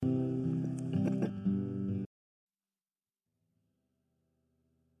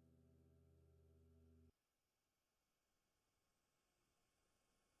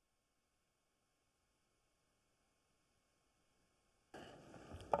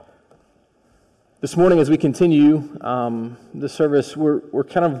This morning, as we continue the service, we're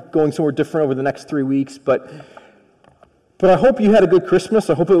kind of going somewhere different over the next 3 weeks, but I hope you had a good Christmas.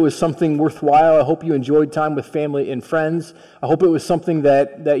 I hope it was something worthwhile. I hope you enjoyed time with family and friends. I hope it was something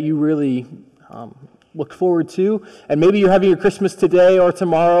that you really looked forward to. And maybe you're having your Christmas today or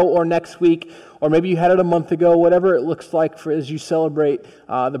tomorrow or next week, or maybe you had it a month ago, whatever it looks like as you celebrate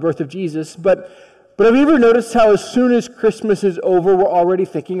the birth of Jesus. But have you ever noticed how as soon as Christmas is over, we're already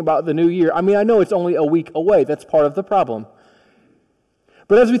thinking about the new year? I mean, I know it's only a week away. That's part of the problem.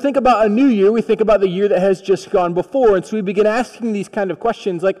 But as we think about a new year, we think about the year that has just gone before. And so we begin asking these kind of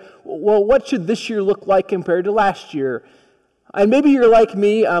questions like, well, what should this year look like compared to last year? And maybe you're like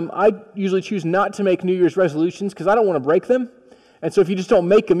me. I usually choose not to make New Year's resolutions because I don't want to break them. And so if you just don't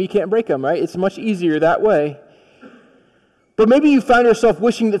make them, you can't break them, right? It's much easier that way. But maybe you found yourself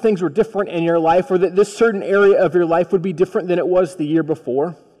wishing that things were different in your life, or that this certain area of your life would be different than it was the year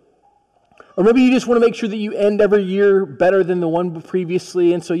before. Or maybe you just want to make sure that you end every year better than the one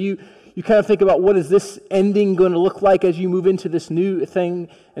previously, and so you kind of think about what is this ending going to look like as you move into this new thing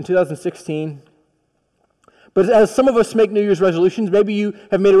in 2016. But as some of us make New Year's resolutions, maybe you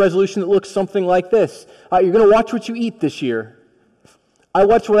have made a resolution that looks something like this. You're going to watch what you eat this year. I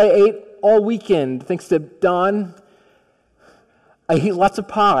watched what I ate all weekend, thanks to Don. I eat lots of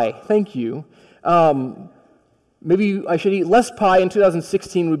pie. Thank you. Maybe I should eat less pie in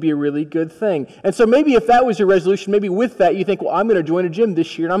 2016 would be a really good thing. And so maybe if that was your resolution, maybe with that you think, well, I'm going to join a gym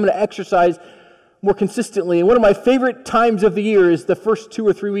this year and I'm going to exercise more consistently. And one of my favorite times of the year is the first 2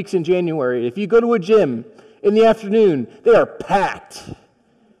 or 3 weeks in January. If you go to a gym in the afternoon, they are packed.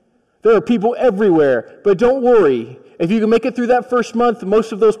 There are people everywhere. But don't worry. If you can make it through that first month,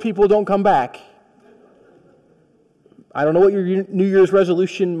 most of those people don't come back. I don't know what your New Year's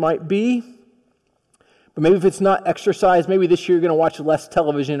resolution might be, but maybe if it's not exercise, maybe this year you're going to watch less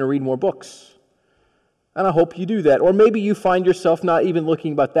television or read more books. And I hope you do that. Or maybe you find yourself not even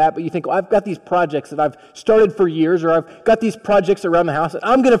looking about that, but you think, well, I've got these projects that I've started for years, or I've got these projects around the house, and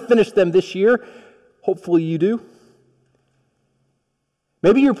I'm going to finish them this year. Hopefully you do.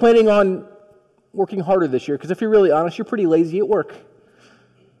 Maybe you're planning on working harder this year, because if you're really honest, you're pretty lazy at work.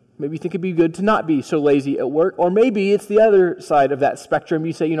 Maybe you think it'd be good to not be so lazy at work. Or maybe it's the other side of that spectrum.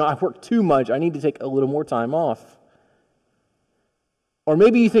 You say, I've worked too much. I need to take a little more time off. Or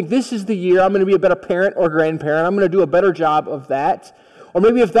maybe you think this is the year I'm going to be a better parent or grandparent. I'm going to do a better job of that. Or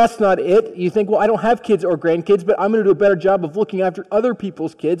maybe if that's not it, you think, well, I don't have kids or grandkids, but I'm going to do a better job of looking after other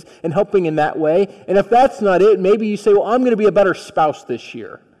people's kids and helping in that way. And if that's not it, maybe you say, well, I'm going to be a better spouse this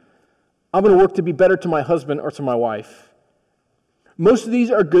year. I'm going to work to be better to my husband or to my wife. Most of these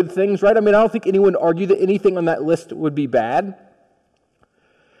are good things, right? I mean, I don't think anyone would argue that anything on that list would be bad.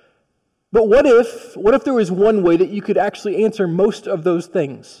 But what if there was one way that you could actually answer most of those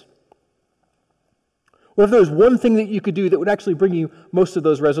things? What if there was one thing that you could do that would actually bring you most of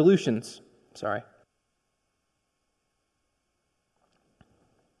those resolutions?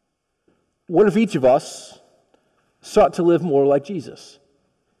 What if each of us sought to live more like Jesus?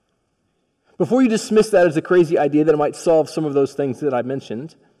 Before you dismiss that as a crazy idea that it might solve some of those things that I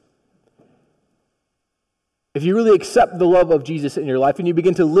mentioned, if you really accept the love of Jesus in your life and you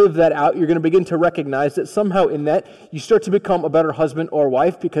begin to live that out, you're going to begin to recognize that somehow in that you start to become a better husband or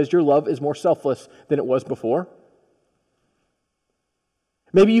wife because your love is more selfless than it was before.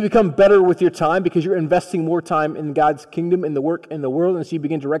 Maybe you become better with your time because you're investing more time in God's kingdom, in the work, in the world, and so you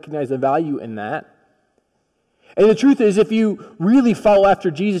begin to recognize the value in that. And the truth is, if you really follow after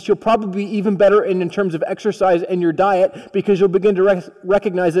Jesus, you'll probably be even better in terms of exercise and your diet because you'll begin to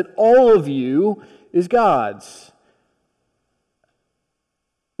recognize that all of you is God's.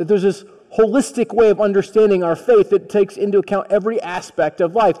 That there's this holistic way of understanding our faith that takes into account every aspect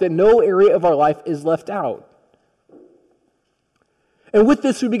of life, that no area of our life is left out. And with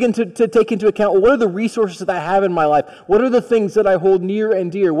this, we begin to take into account, what are the resources that I have in my life? What are the things that I hold near and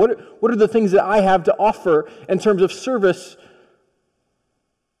dear? What are the things that I have to offer in terms of service?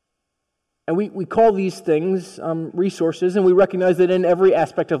 And we call these things resources, and we recognize that in every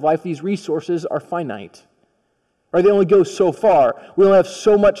aspect of life, these resources are finite. Right? They only go so far. We only have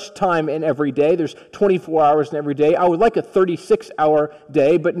so much time in every day. There's 24 hours in every day. I would like a 36-hour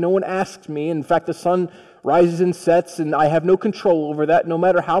day, but no one asks me. In fact, the sun rises and sets, and I have no control over that. No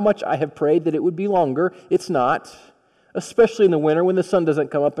matter how much I have prayed that it would be longer, it's not. Especially in the winter when the sun doesn't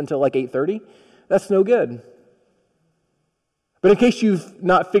come up until like 8:30. That's no good. But in case you've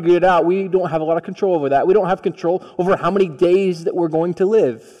not figured it out, we don't have a lot of control over that. We don't have control over how many days that we're going to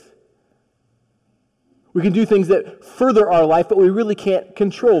live. We can do things that further our life, but we really can't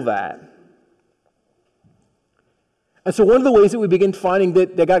control that. And so one of the ways that we begin finding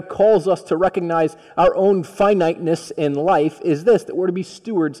that God calls us to recognize our own finiteness in life is this, that we're to be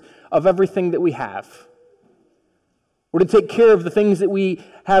stewards of everything that we have. We're to take care of the things that we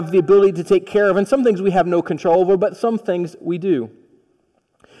have the ability to take care of, and some things we have no control over, but some things we do.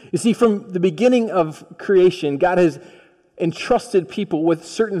 You see, from the beginning of creation, God has entrusted people with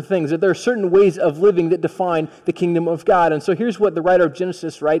certain things, that there are certain ways of living that define the kingdom of God. And so here's what the writer of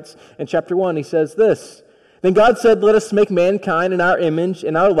Genesis writes in chapter 1. He says this, "Then God said, 'Let us make mankind in our image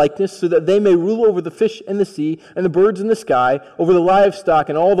and our likeness, so that they may rule over the fish in the sea and the birds in the sky, over the livestock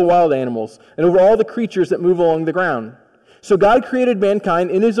and all the wild animals, and over all the creatures that move along the ground.' So God created mankind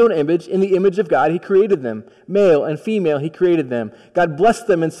in his own image. In the image of God he created them. Male and female he created them. God blessed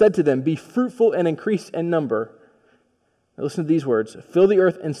them and said to them, 'Be fruitful and increase in number.'" Now listen to these words. "Fill the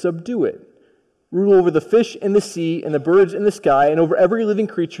earth and subdue it. Rule over the fish in the sea and the birds in the sky and over every living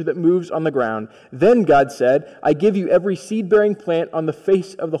creature that moves on the ground." Then God said, "I give you every seed-bearing plant on the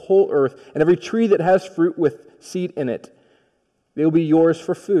face of the whole earth and every tree that has fruit with seed in it. They will be yours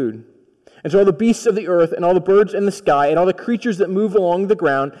for food. And so all the beasts of the earth and all the birds in the sky and all the creatures that move along the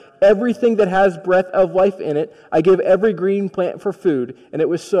ground, everything that has breath of life in it, I give every green plant for food." And it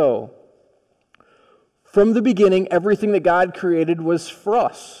was so. From the beginning, everything that God created was for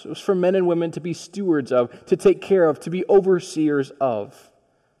us. It was for men and women to be stewards of, to take care of, to be overseers of.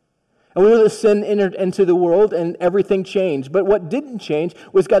 And we know that sin entered into the world and everything changed. But what didn't change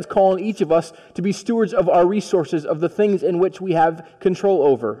was God's calling each of us to be stewards of our resources, of the things in which we have control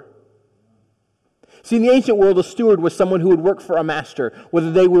over. See, in the ancient world, a steward was someone who would work for a master,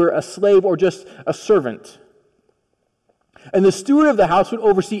 whether they were a slave or just a servant. And the steward of the house would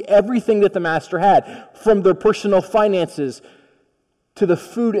oversee everything that the master had, from their personal finances to the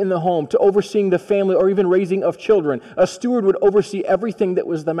food in the home, to overseeing the family or even raising of children. A steward would oversee everything that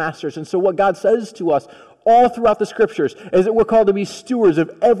was the master's. And so what God says to us all throughout the Scriptures is that we're called to be stewards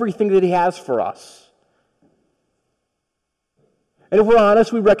of everything that he has for us. And if we're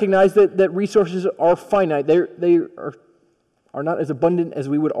honest, we recognize that resources are finite. They are not as abundant as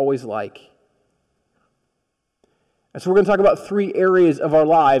we would always like. And so we're going to talk about 3 areas of our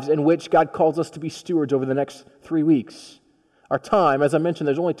lives in which God calls us to be stewards over the next 3 weeks. Our time, as I mentioned,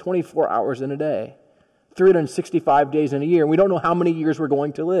 there's only 24 hours in a day, 365 days in a year, and we don't know how many years we're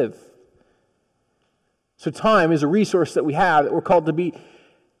going to live. So time is a resource that we have that we're called to be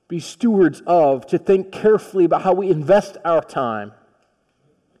stewards of, to think carefully about how we invest our time,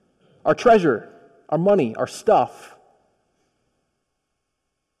 our treasure, our money, our stuff.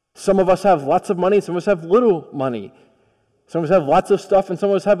 Some of us have lots of money, some of us have little money. Some of us have lots of stuff, and some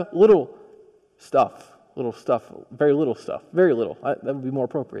of us have little stuff. Little stuff, very little stuff. Very little. That would be more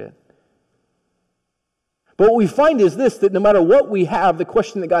appropriate. But what we find is this, that no matter what we have, the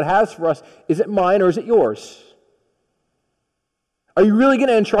question that God has for us, is it mine or is it yours? Are you really going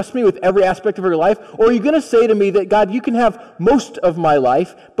to entrust me with every aspect of your life? Or are you going to say to me that, God, you can have most of my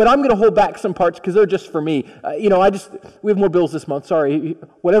life, but I'm going to hold back some parts because they're just for me. We have more bills this month, sorry.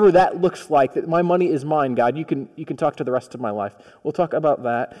 Whatever that looks like, that my money is mine, God. You can talk to the rest of my life. We'll talk about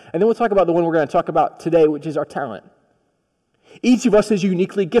that. And then we'll talk about the one we're going to talk about today, which is our talent. Each of us is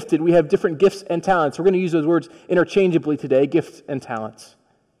uniquely gifted. We have different gifts and talents. We're going to use those words interchangeably today, gifts and talents.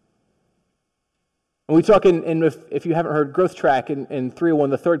 And we talk if you haven't heard, Growth Track in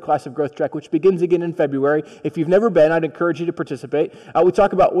 301, the third class of Growth Track, which begins again in February. If you've never been, I'd encourage you to participate. We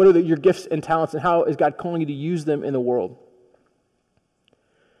talk about what are your gifts and talents and how is God calling you to use them in the world.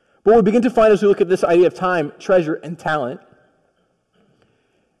 But what we begin to find as we look at this idea of time, treasure, and talent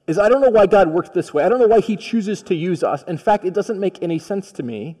is I don't know why God works this way. I don't know why he chooses to use us. In fact, it doesn't make any sense to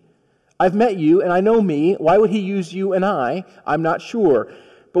me. I've met you and I know me. Why would he use you and I? I'm not sure.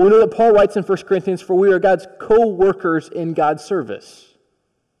 But we know that Paul writes in 1 Corinthians, "For we are God's co-workers in God's service."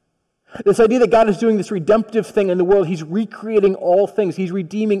 This idea that God is doing this redemptive thing in the world, he's recreating all things. He's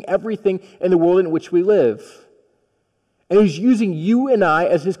redeeming everything in the world in which we live. And he's using you and I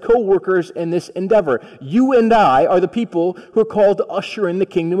as his co-workers in this endeavor. You and I are the people who are called to usher in the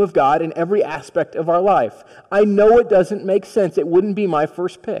kingdom of God in every aspect of our life. I know it doesn't make sense. It wouldn't be my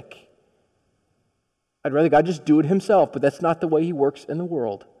first pick. I'd rather God just do it himself, but that's not the way he works in the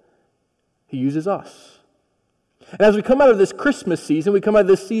world. He uses us. And as we come out of this Christmas season, we come out of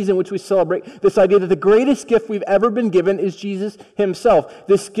this season which we celebrate this idea that the greatest gift we've ever been given is Jesus himself.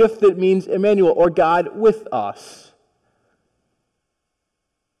 This gift that means Emmanuel, or God with us.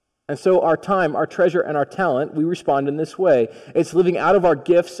 And so our time, our treasure, and our talent, we respond in this way. It's living out of our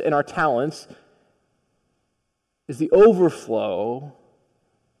gifts and our talents is the overflow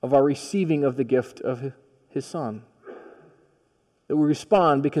of our receiving of the gift of his Son. That we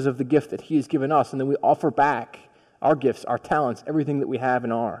respond because of the gift that he has given us, and then we offer back our gifts, our talents, everything that we have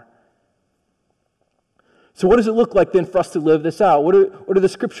and are. So what does it look like then for us to live this out? What do the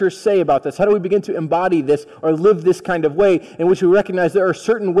scriptures say about this? How do we begin to embody this or live this kind of way in which we recognize there are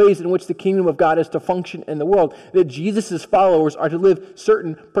certain ways in which the kingdom of God is to function in the world, that Jesus' followers are to live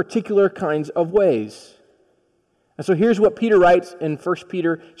certain particular kinds of ways? And so here's what Peter writes in 1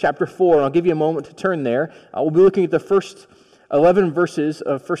 Peter chapter 4. And I'll give you a moment to turn there. We'll be looking at the first 11 verses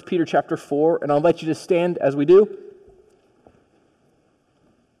of 1 Peter chapter 4, and I'll invite you to stand as we do.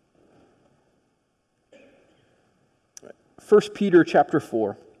 1 Peter chapter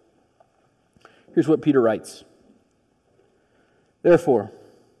 4. Here's what Peter writes. Therefore,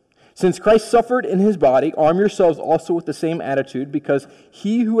 since Christ suffered in his body, arm yourselves also with the same attitude, because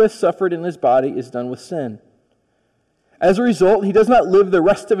he who has suffered in his body is done with sin. As a result, he does not live the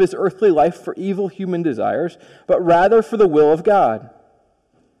rest of his earthly life for evil human desires, but rather for the will of God.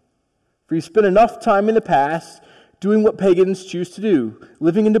 For you spent enough time in the past doing what pagans choose to do,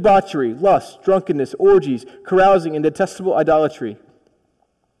 living in debauchery, lust, drunkenness, orgies, carousing, and detestable idolatry.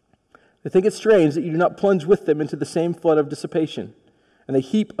 They think it strange that you do not plunge with them into the same flood of dissipation, and they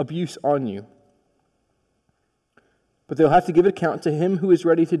heap abuse on you. But they'll have to give account to him who is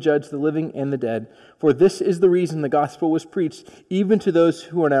ready to judge the living and the dead. For this is the reason the gospel was preached, even to those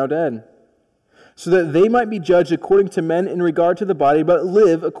who are now dead, so that they might be judged according to men in regard to the body, but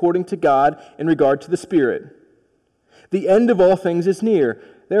live according to God in regard to the Spirit. The end of all things is near.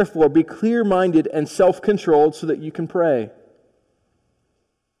 Therefore, be clear-minded and self-controlled so that you can pray.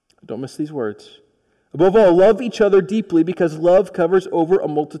 Don't miss these words. Above all, love each other deeply, because love covers over a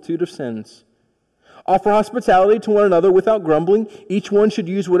multitude of sins. Offer hospitality to one another without grumbling. Each one should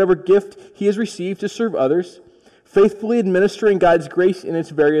use whatever gift he has received to serve others, faithfully administering God's grace in its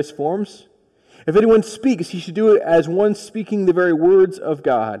various forms. If anyone speaks, he should do it as one speaking the very words of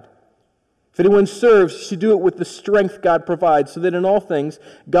God. If anyone serves, he should do it with the strength God provides, so that in all things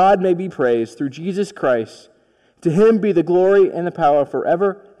God may be praised through Jesus Christ. To him be the glory and the power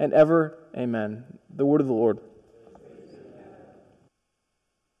forever and ever. Amen. The word of the Lord.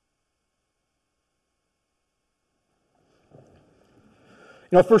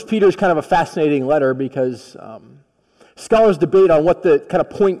 You know, 1 Peter is kind of a fascinating letter because scholars debate on what the kind of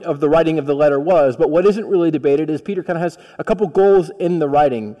point of the writing of the letter was, but what isn't really debated is Peter kind of has a couple goals in the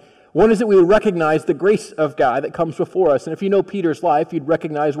writing. One is that we would recognize the grace of God that comes before us. And if you know Peter's life, you'd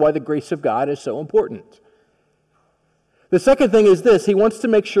recognize why the grace of God is so important. The second thing is this. He wants to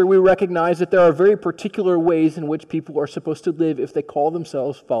make sure we recognize that there are very particular ways in which people are supposed to live if they call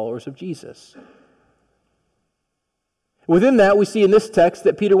themselves followers of Jesus. Within that, we see in this text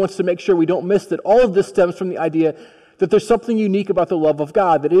that Peter wants to make sure we don't miss that all of this stems from the idea that there's something unique about the love of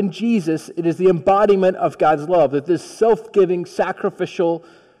God, that in Jesus, it is the embodiment of God's love, that this self-giving, sacrificial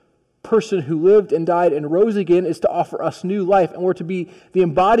person who lived and died and rose again is to offer us new life, and we're to be the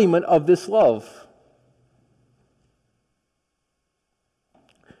embodiment of this love.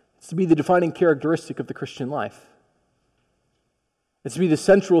 It's to be the defining characteristic of the Christian life. It's to be the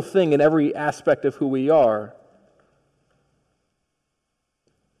central thing in every aspect of who we are.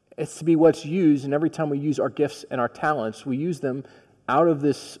 It's to be what's used, and every time we use our gifts and our talents, we use them out of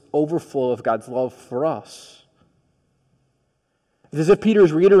this overflow of God's love for us. It's as if Peter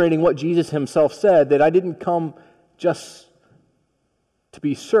is reiterating what Jesus himself said, that I didn't come just to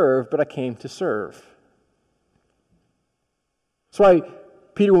be served, but I came to serve. That's why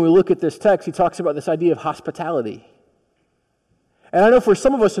Peter, when we look at this text, he talks about this idea of hospitality. And I know for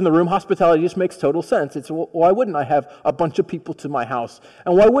some of us in the room, hospitality just makes total sense. It's, well, why wouldn't I have a bunch of people to my house?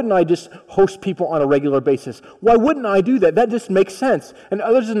 And why wouldn't I just host people on a regular basis? Why wouldn't I do that? That just makes sense. And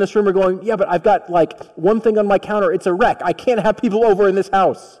others in this room are going, yeah, but I've got like one thing on my counter. It's a wreck. I can't have people over in this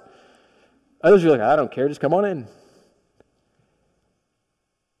house. Others are like, I don't care. Just come on in.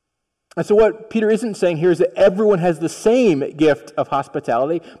 And so what Peter isn't saying here is that everyone has the same gift of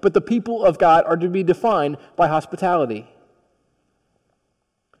hospitality, but the people of God are to be defined by hospitality.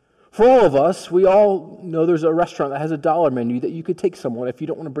 For all of us, we all know there's a restaurant that has a $1 menu that you could take someone if you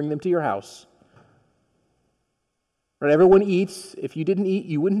don't want to bring them to your house. Right? Everyone eats. If you didn't eat,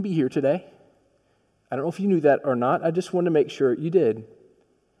 you wouldn't be here today. I don't know if you knew that or not. I just wanted to make sure you did.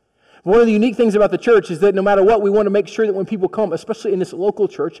 One of the unique things about the church is that no matter what, we want to make sure that when people come, especially in this local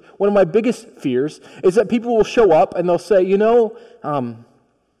church, one of my biggest fears is that people will show up and they'll say, you know,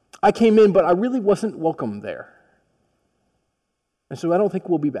 I came in, but I really wasn't welcome there. And so I don't think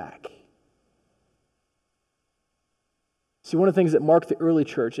we'll be back. See, one of the things that marked the early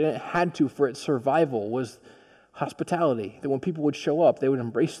church, and it had to for its survival, was hospitality. That when people would show up, they would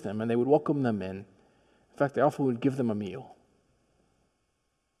embrace them and they would welcome them in. In fact, they often would give them a meal.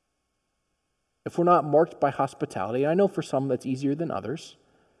 if we're not marked by hospitality, and I know for some that's easier than others,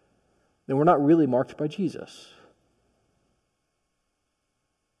 then we're not really marked by Jesus.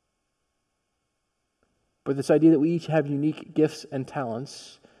 But this idea that we each have unique gifts and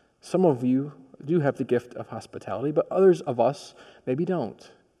talents, some of you do have the gift of hospitality, but others of us maybe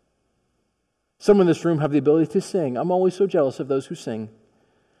don't. Some in this room have the ability to sing. I'm always so jealous of those who sing.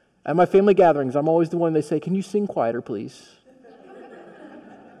 At my family gatherings, I'm always the one they say, "Can you sing quieter, please?"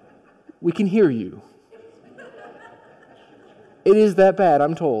 We can hear you. It is that bad,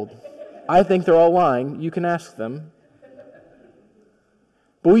 I'm told. I think they're all lying. You can ask them.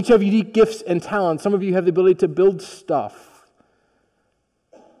 But we each have unique gifts and talents. Some of you have the ability to build stuff.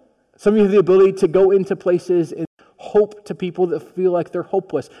 Some of you have the ability to go into places and hope to people that feel like they're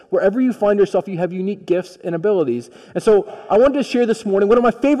hopeless. Wherever you find yourself, you have unique gifts and abilities. And so I wanted to share this morning one of my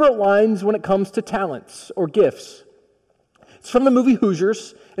favorite lines when it comes to talents or gifts. It's from the movie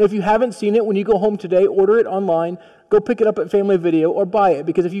Hoosiers. And if you haven't seen it, when you go home today, order it online, go pick it up at Family Video, or buy it,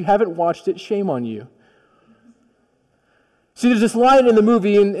 because if you haven't watched it, shame on you. See, there's this line in the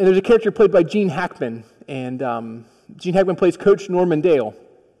movie, and there's a character played by Gene Hackman, and Gene Hackman plays Coach Norman Dale.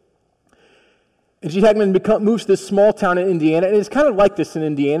 And Gene Hackman moves to this small town in Indiana, and it's kind of like this in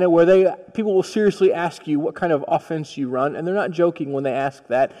Indiana, where people will seriously ask you what kind of offense you run, and they're not joking when they ask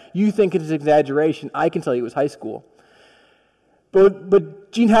that. You think it's exaggeration. I can tell you it was high school.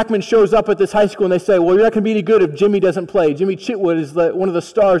 But Gene Hackman shows up at this high school, and they say, "Well, you're not going to be any good if Jimmy doesn't play." Jimmy Chitwood is one of the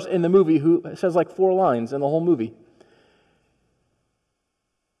stars in the movie who says like 4 lines in the whole movie.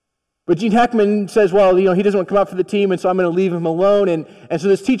 But Gene Hackman says, well, he doesn't want to come out for the team, and so I'm going to leave him alone. And so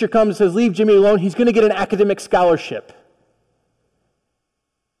this teacher comes and says, leave Jimmy alone. He's going to get an academic scholarship.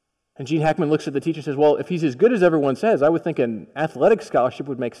 And Gene Hackman looks at the teacher and says, well, if he's as good as everyone says, I would think an athletic scholarship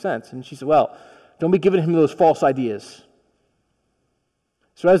would make sense. And she said, well, don't be giving him those false ideas.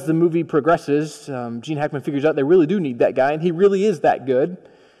 So as the movie progresses, Gene Hackman figures out they really do need that guy, and he really is that good.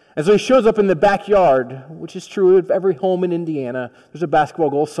 And so he shows up in the backyard, which is true of every home in Indiana. There's a basketball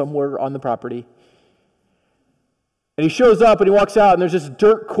goal somewhere on the property. And he shows up and he walks out, and there's this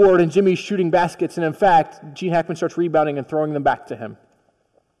dirt court, and Jimmy's shooting baskets. And in fact, Gene Hackman starts rebounding and throwing them back to him.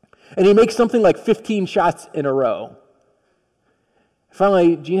 And he makes something like 15 shots in a row.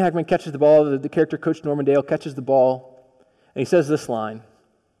 Finally, Gene Hackman catches the ball. The character, Coach Norman Dale, catches the ball. And he says this line: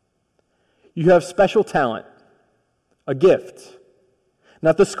 "You have special talent, a gift.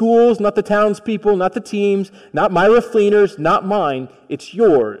 Not the schools, not the townspeople, not the teams, not Myra Fleener's, not mine. It's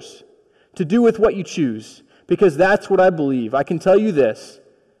yours to do with what you choose, because that's what I believe. I can tell you this: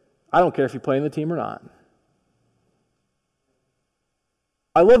 I don't care if you play in the team or not."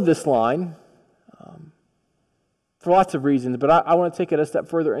 I love this line for lots of reasons, but I want to take it a step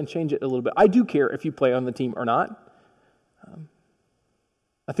further and change it a little bit. I do care if you play on the team or not.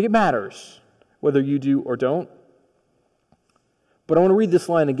 I think it matters whether you do or don't. But I want to read this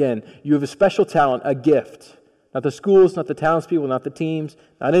line again. You have a special talent, a gift. Not the schools, not the townspeople, not the teams,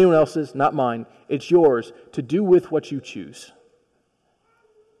 not anyone else's, not mine. It's yours to do with what you choose.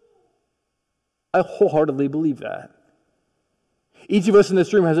 I wholeheartedly believe that. Each of us in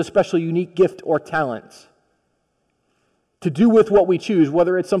this room has a special, unique gift or talent to do with what we choose,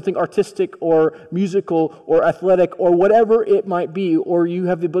 whether it's something artistic or musical or athletic or whatever it might be, or you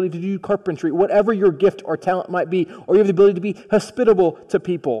have the ability to do carpentry, whatever your gift or talent might be, or you have the ability to be hospitable to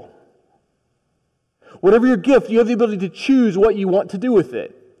people. Whatever your gift, you have the ability to choose what you want to do with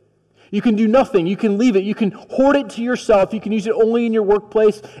it. You can do nothing. You can leave it. You can hoard it to yourself. You can use it only in your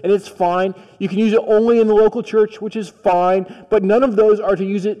workplace, and it's fine. You can use it only in the local church, which is fine. But none of those are to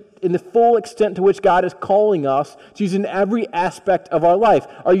use it in the full extent to which God is calling us to use in every aspect of our life.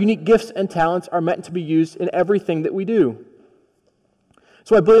 Our unique gifts and talents are meant to be used in everything that we do.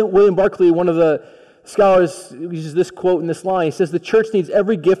 So William Barclay, one of the scholars, uses this quote in this line. He says, "The church needs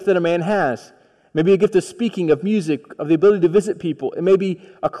every gift that a man has. Maybe a gift of speaking, of music, of the ability to visit people. It may be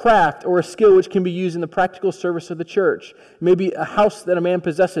a craft or a skill which can be used in the practical service of the church. It may be a house that a man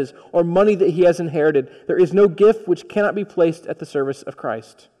possesses or money that he has inherited. There is no gift which cannot be placed at the service of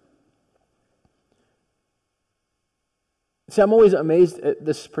Christ." See, I'm always amazed at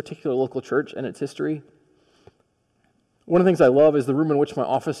this particular local church and its history. One of the things I love is the room in which my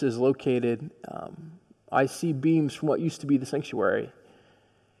office is located. I see beams from what used to be the sanctuary.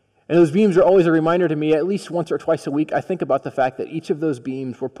 And those beams are always a reminder to me, at least once or twice a week, I think about the fact that each of those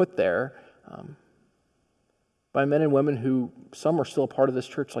beams were put there by men and women who, some are still a part of this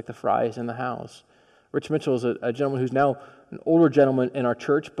church, like the Fries and the Howes. Rich Mitchell is a gentleman who's now an older gentleman in our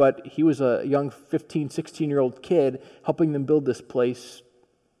church, but he was a young 15, 16-year-old kid helping them build this place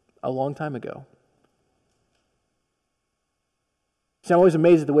a long time ago. See, I'm always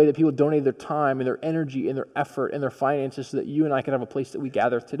amazed at the way that people donate their time and their energy and their effort and their finances so that you and I can have a place that we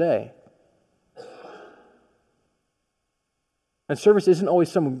gather today. And service isn't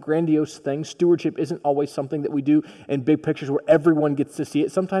always some grandiose thing. Stewardship isn't always something that we do in big pictures where everyone gets to see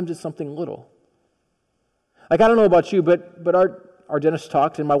it. Sometimes it's something little. Like, I don't know about you, but our dentist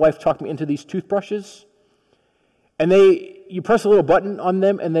talked, and my wife talked me into these toothbrushes. And you press a little button on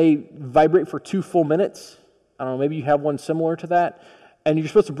them, and they vibrate for 2 full minutes. I don't know, maybe you have one similar to that. And you're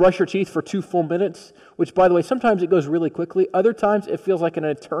supposed to brush your teeth for 2 full minutes, which, by the way, sometimes it goes really quickly. Other times it feels like an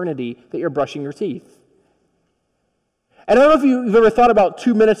eternity that you're brushing your teeth. And I don't know if you've ever thought about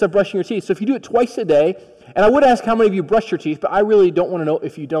 2 minutes of brushing your teeth. So if you do it twice a day, and I would ask how many of you brush your teeth, but I really don't want to know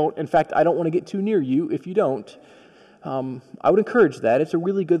if you don't. In fact, I don't want to get too near you if you don't. I would encourage that. It's a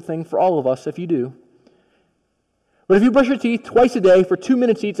really good thing for all of us if you do. But if you brush your teeth twice a day for 2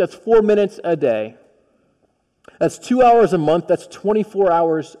 minutes each, that's 4 minutes a day. That's 2 hours a month. That's 24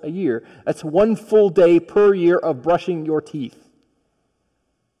 hours a year. That's 1 full day per year of brushing your teeth.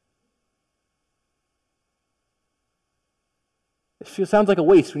 It sounds like a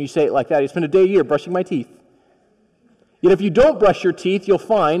waste when you say it like that. You spend a day a year brushing my teeth. Yet if you don't brush your teeth, you'll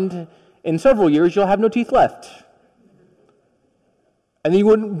find in several years you'll have no teeth left. And then you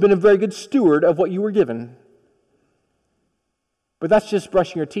wouldn't have been a very good steward of what you were given. But that's just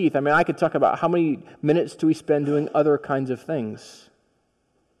brushing your teeth. I mean, I could talk about how many minutes do we spend doing other kinds of things.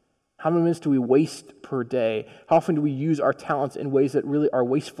 How many minutes do we waste per day? How often do we use our talents in ways that really are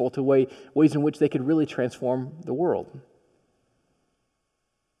wasteful to ways in which they could really transform the world?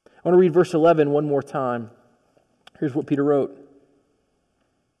 I want to read verse 11 one more time. Here's what Peter wrote.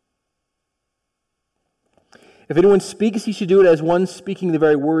 If anyone speaks, he should do it as one speaking the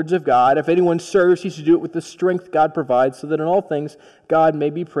very words of God. If anyone serves, he should do it with the strength God provides, so that in all things God may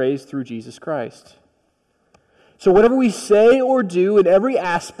be praised through Jesus Christ. So whatever we say or do in every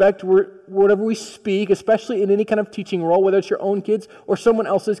aspect, whatever we speak, especially in any kind of teaching role, whether it's your own kids or someone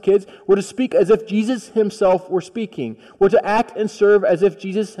else's kids, we're to speak as if Jesus himself were speaking. We're to act and serve as if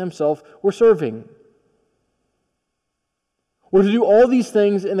Jesus himself were serving. We're to do all these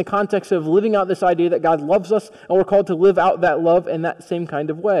things in the context of living out this idea that God loves us, and we're called to live out that love in that same kind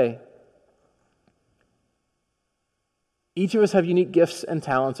of way. Each of us have unique gifts and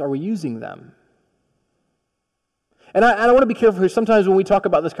talents. Are we using them? And I want to be careful here. Sometimes when we talk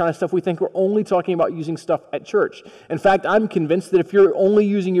about this kind of stuff, we think we're only talking about using stuff at church. In fact, I'm convinced that if you're only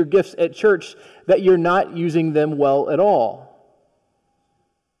using your gifts at church, that you're not using them well at all.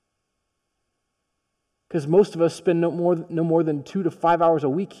 Because most of us spend no more than 2 to 5 hours a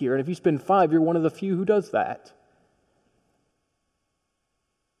week here. And if you spend 5, you're one of the few who does that.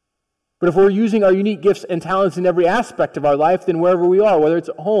 But if we're using our unique gifts and talents in every aspect of our life, then wherever we are, whether it's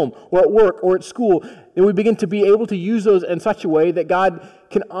at home or at work or at school, then we begin to be able to use those in such a way that God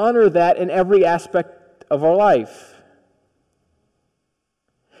can honor that in every aspect of our life.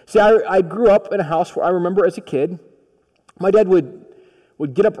 See, I grew up in a house where I remember as a kid, my dad would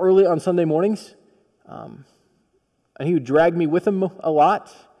get up early on Sunday mornings, and he would drag me with him a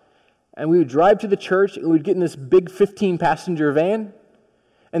lot, and we would drive to the church, and we'd get in this big 15-passenger van.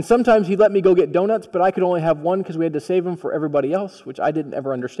 And sometimes he'd let me go get donuts, but I could only have one because we had to save them for everybody else, which I didn't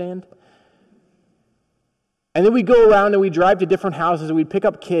ever understand. And then we'd go around and we'd drive to different houses and we'd pick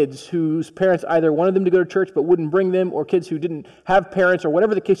up kids whose parents either wanted them to go to church but wouldn't bring them, or kids who didn't have parents, or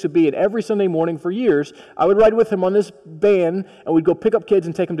whatever the case would be. And every Sunday morning for years, I would ride with him on this van and we'd go pick up kids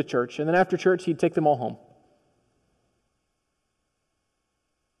and take them to church. And then after church, he'd take them all home.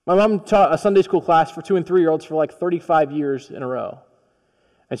 My mom taught a Sunday school class for 2- and 3-year-olds for like 35 years in a row.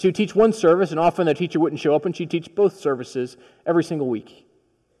 And she would teach one service, and often the teacher wouldn't show up, and she'd teach both services every single week.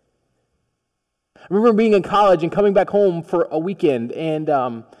 I remember being in college and coming back home for a weekend, and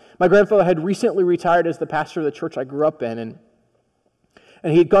my grandfather had recently retired as the pastor of the church I grew up in, and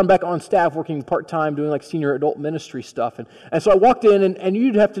he had gone back on staff working part-time doing like senior adult ministry stuff. And so I walked in, and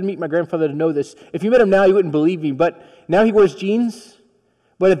you'd have to meet my grandfather to know this. If you met him now, you wouldn't believe me, but now he wears jeans.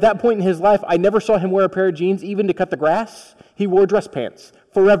 But at that point in his life, I never saw him wear a pair of jeans, even to cut the grass. He wore dress pants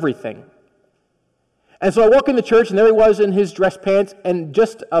for everything. And so I walk in the church, and there he was in his dress pants and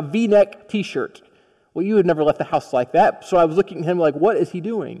just a V-neck t-shirt. Well, you had never left the house like that, so I was looking at him like, what is he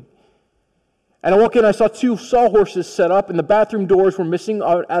doing? And I walk in, I saw 2 sawhorses set up, and the bathroom doors were missing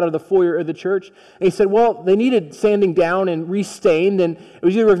out of the foyer of the church. And he said, well, they needed sanding down and restained, and it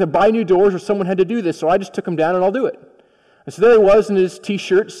was either going to buy new doors or someone had to do this, so I just took them down and I'll do it. And so there he was in his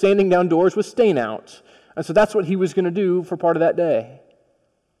t-shirt, sanding down doors with stain out. And so that's what he was going to do for part of that day.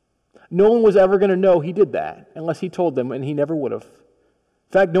 No one was ever going to know he did that unless he told them, and he never would have.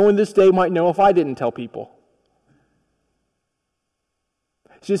 In fact, no one this day might know if I didn't tell people.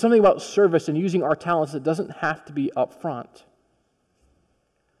 See, there's something about service and using our talents that doesn't have to be up front.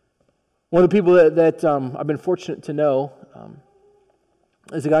 One of the people that I've been fortunate to know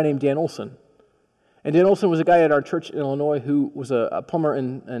is a guy named Dan Olson. And Dan Olson was a guy at our church in Illinois who was a plumber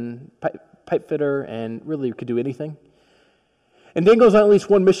and pipe fitter and really could do anything. And Dan goes on at least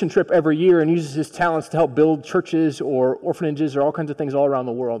one mission trip every year and uses his talents to help build churches or orphanages or all kinds of things all around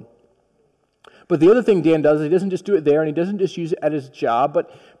the world. But the other thing Dan does is he doesn't just do it there and he doesn't just use it at his job, but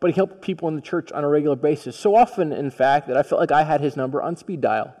he helps people in the church on a regular basis. So often, in fact, that I felt like I had his number on speed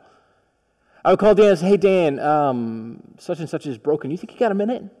dial. I would call Dan and say, "Hey, Dan, such and such is broken. You think you got a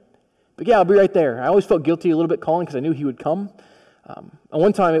minute?" But yeah, I'll be right there. I always felt guilty a little bit calling because I knew he would come. And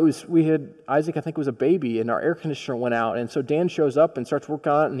one time we had Isaac, I think, was a baby, and our air conditioner went out. And so Dan shows up and starts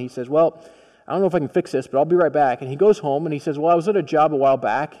working on it, and he says, "Well, I don't know if I can fix this, but I'll be right back." And he goes home and he says, "Well, I was at a job a while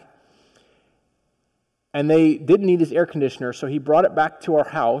back, and they didn't need his air conditioner, so he brought it back to our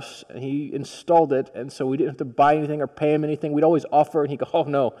house, and he installed it, and so we didn't have to buy anything or pay him anything. We'd always offer," and he'd go, "Oh,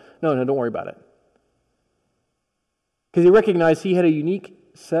 no, don't worry about it." Because he recognized he had a unique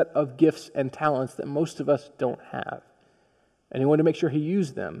set of gifts and talents that most of us don't have. And he wanted to make sure he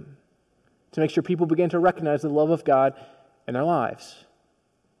used them to make sure people began to recognize the love of God in their lives.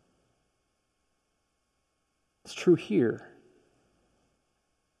 It's true here.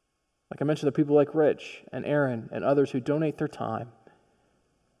 Like I mentioned, the people like Rich and Aaron and others who donate their time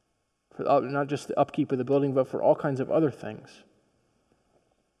for not just the upkeep of the building, but for all kinds of other things.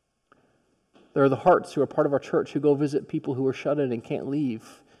 There are the hearts who are part of our church who go visit people who are shut in and can't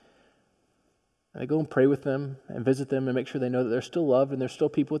leave. And they go and pray with them and visit them and make sure they know that they're still loved and there's still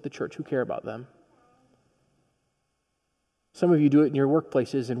people at the church who care about them. Some of you do it in your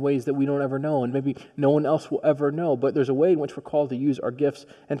workplaces in ways that we don't ever know, and maybe no one else will ever know, but there's a way in which we're called to use our gifts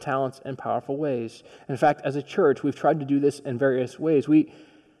and talents in powerful ways. In fact, as a church, we've tried to do this in various ways. We've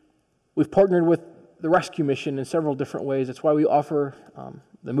partnered with the Rescue Mission in several different ways. That's why we offer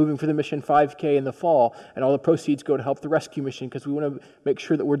the Moving for the Mission 5K in the fall, and all the proceeds go to help the Rescue Mission because we want to make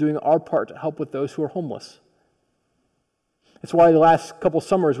sure that we're doing our part to help with those who are homeless. That's why the last couple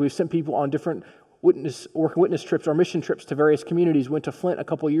summers we've sent people on different witness trips or mission trips to various communities. Went to Flint a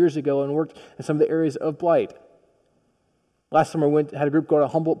couple years ago and worked in some of the areas of blight. Last summer, had a group go to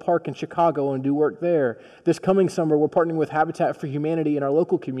Humboldt Park in Chicago and do work there. This coming summer, we're partnering with Habitat for Humanity in our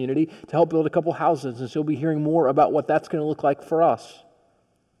local community to help build a couple houses, and so you'll be hearing more about what that's going to look like for us.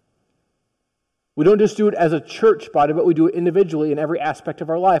 We don't just do it as a church body, but we do it individually in every aspect of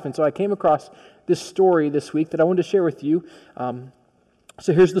our life. And so I came across this story this week that I wanted to share with you.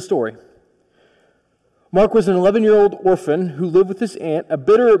 So here's the story. Mark was an 11-year-old orphan who lived with his aunt, a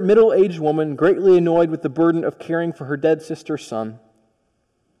bitter middle-aged woman greatly annoyed with the burden of caring for her dead sister's son.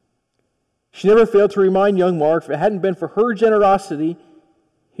 She never failed to remind young Mark if it hadn't been for her generosity,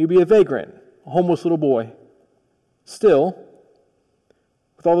 he'd be a vagrant, a homeless little boy. Still,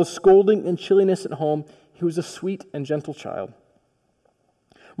 with all the scolding and chilliness at home, he was a sweet and gentle child.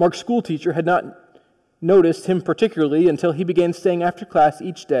 Mark's schoolteacher had not noticed him particularly until he began staying after class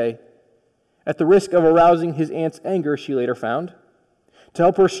each day, at the risk of arousing his aunt's anger, she later found, to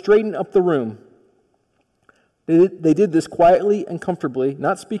help her straighten up the room. They did this quietly and comfortably,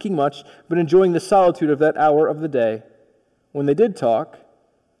 not speaking much, but enjoying the solitude of that hour of the day. When they did talk,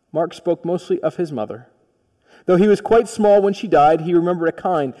 Mark spoke mostly of his mother. Though he was quite small when she died, he remembered a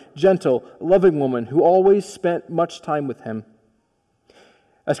kind, gentle, loving woman who always spent much time with him.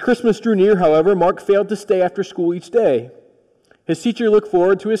 As Christmas drew near, however, Mark failed to stay after school each day. His teacher looked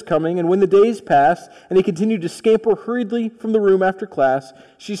forward to his coming, and when the days passed and he continued to scamper hurriedly from the room after class,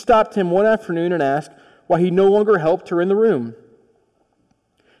 she stopped him one afternoon and asked why he no longer helped her in the room.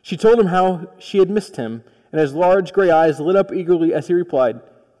 She told him how she had missed him, and his large gray eyes lit up eagerly as he replied,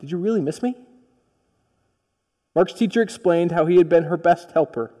 "Did you really miss me?" Mark's teacher explained how he had been her best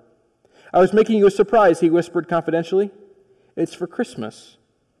helper. "I was making you a surprise," he whispered confidentially. "It's for Christmas."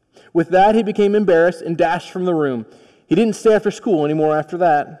 With that, he became embarrassed and dashed from the room. He didn't stay after school anymore after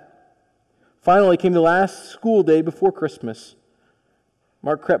that. Finally came the last school day before Christmas.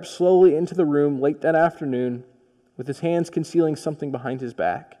 Mark crept slowly into the room late that afternoon, with his hands concealing something behind his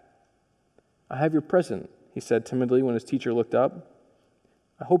back. "I have your present," he said timidly when his teacher looked up.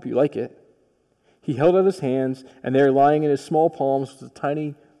 "I hope you like it." He held out his hands, and there lying in his small palms was a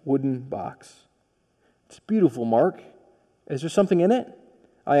tiny wooden box. "It's beautiful, Mark. Is there something in it?"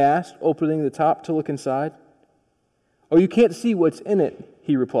 I asked, opening the top to look inside. "Oh, you can't see what's in it,"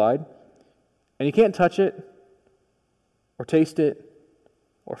 he replied. "And you can't touch it, or taste it,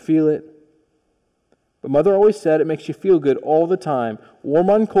 or feel it. But Mother always said it makes you feel good all the time, warm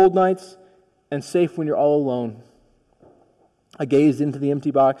on cold nights, and safe when you're all alone." I gazed into the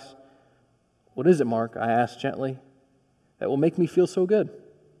empty box. "What is it, Mark?" I asked gently. "That will make me feel so good."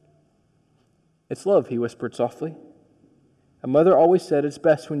 "It's love," he whispered softly. "A mother always said it's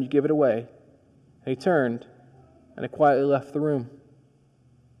best when you give it away." And he turned and I quietly left the room.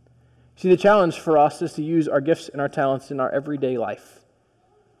 See, the challenge for us is to use our gifts and our talents in our everyday life.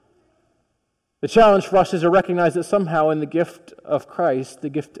 The challenge for us is to recognize that somehow in the gift of Christ, the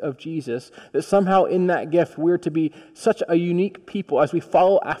gift of Jesus, that somehow in that gift we're to be such a unique people as we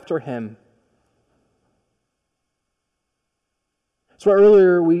follow after Him. So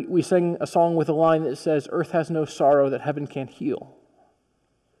earlier we sang a song with a line that says, "Earth has no sorrow that heaven can't heal."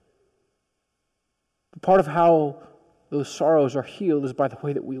 But part of how those sorrows are healed is by the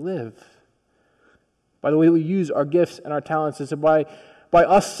way that we live, by the way that we use our gifts and our talents, is by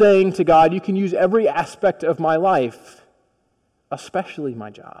us saying to God, "You can use every aspect of my life, especially my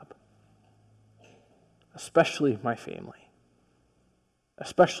job, especially my family,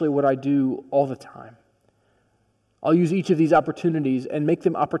 especially what I do all the time. I'll use each of these opportunities and make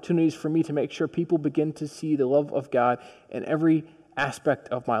them opportunities for me to make sure people begin to see the love of God in every aspect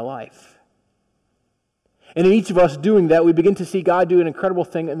of my life." And in each of us doing that, we begin to see God do an incredible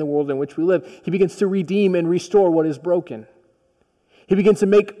thing in the world in which we live. He begins to redeem and restore what is broken. He begins to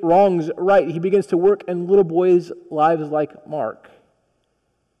make wrongs right. He begins to work in little boys' lives like Mark.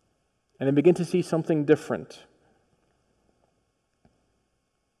 And they begin to see something different.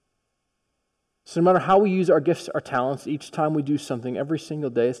 So no matter how we use our gifts, our talents, each time we do something, every single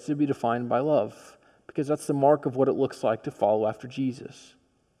day, it's to be defined by love. Because that's the mark of what it looks like to follow after Jesus.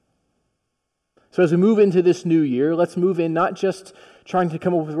 So as we move into this new year, let's move in not just trying to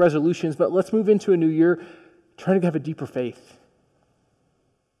come up with resolutions, but let's move into a new year trying to have a deeper faith.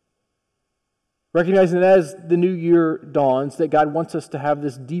 Recognizing that as the new year dawns, that God wants us to have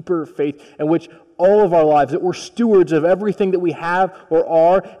this deeper faith in which all of our lives, that we're stewards of everything that we have or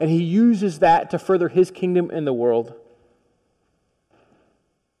are, and He uses that to further His kingdom in the world.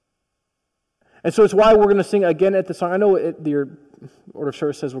 And so it's why we're going to sing again at the song. I know your order of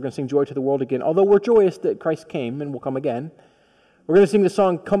service says we're going to sing "Joy to the World" again, although we're joyous that Christ came and will come again. We're going to sing the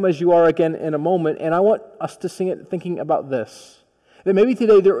song "Come As You Are" again in a moment, and I want us to sing it thinking about this. That maybe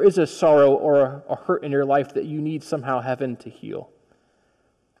today there is a sorrow or a hurt in your life that you need somehow heaven to heal.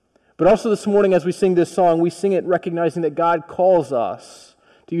 But also this morning as we sing this song, we sing it recognizing that God calls us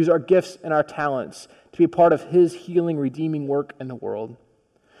to use our gifts and our talents to be a part of His healing, redeeming work in the world.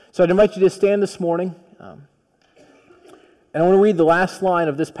 So I'd invite you to stand this morning. And I want to read the last line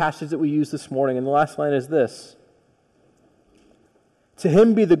of this passage that we use this morning. And the last line is this: "To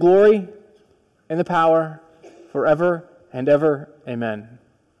Him be the glory and the power forever and ever. Amen."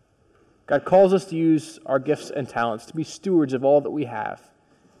 God calls us to use our gifts and talents, to be stewards of all that we have,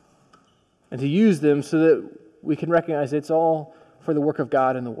 and to use them so that we can recognize it's all for the work of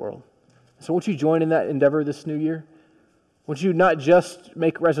God in the world. So won't you join in that endeavor this new year? Won't you not just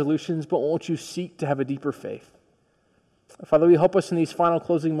make resolutions, but won't you seek to have a deeper faith? Father, will you help us in these final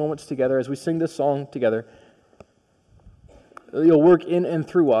closing moments together as we sing this song together? You'll work in and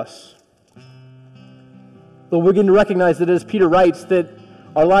through us. We'll begin to recognize that, as Peter writes, that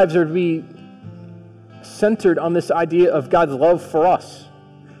our lives are to be centered on this idea of God's love for us.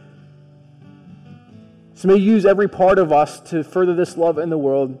 So may you use every part of us to further this love in the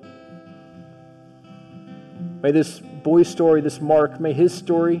world. May this boy's story, this Mark, may his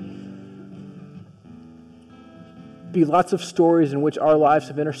story be lots of stories in which our lives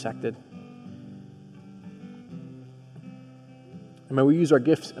have intersected. And may we use our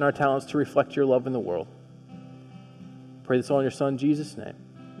gifts and our talents to reflect your love in the world. Pray this all in your Son, Jesus' name.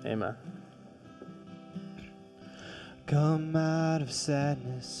 Amen. Come out of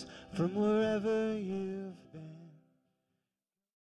sadness from wherever you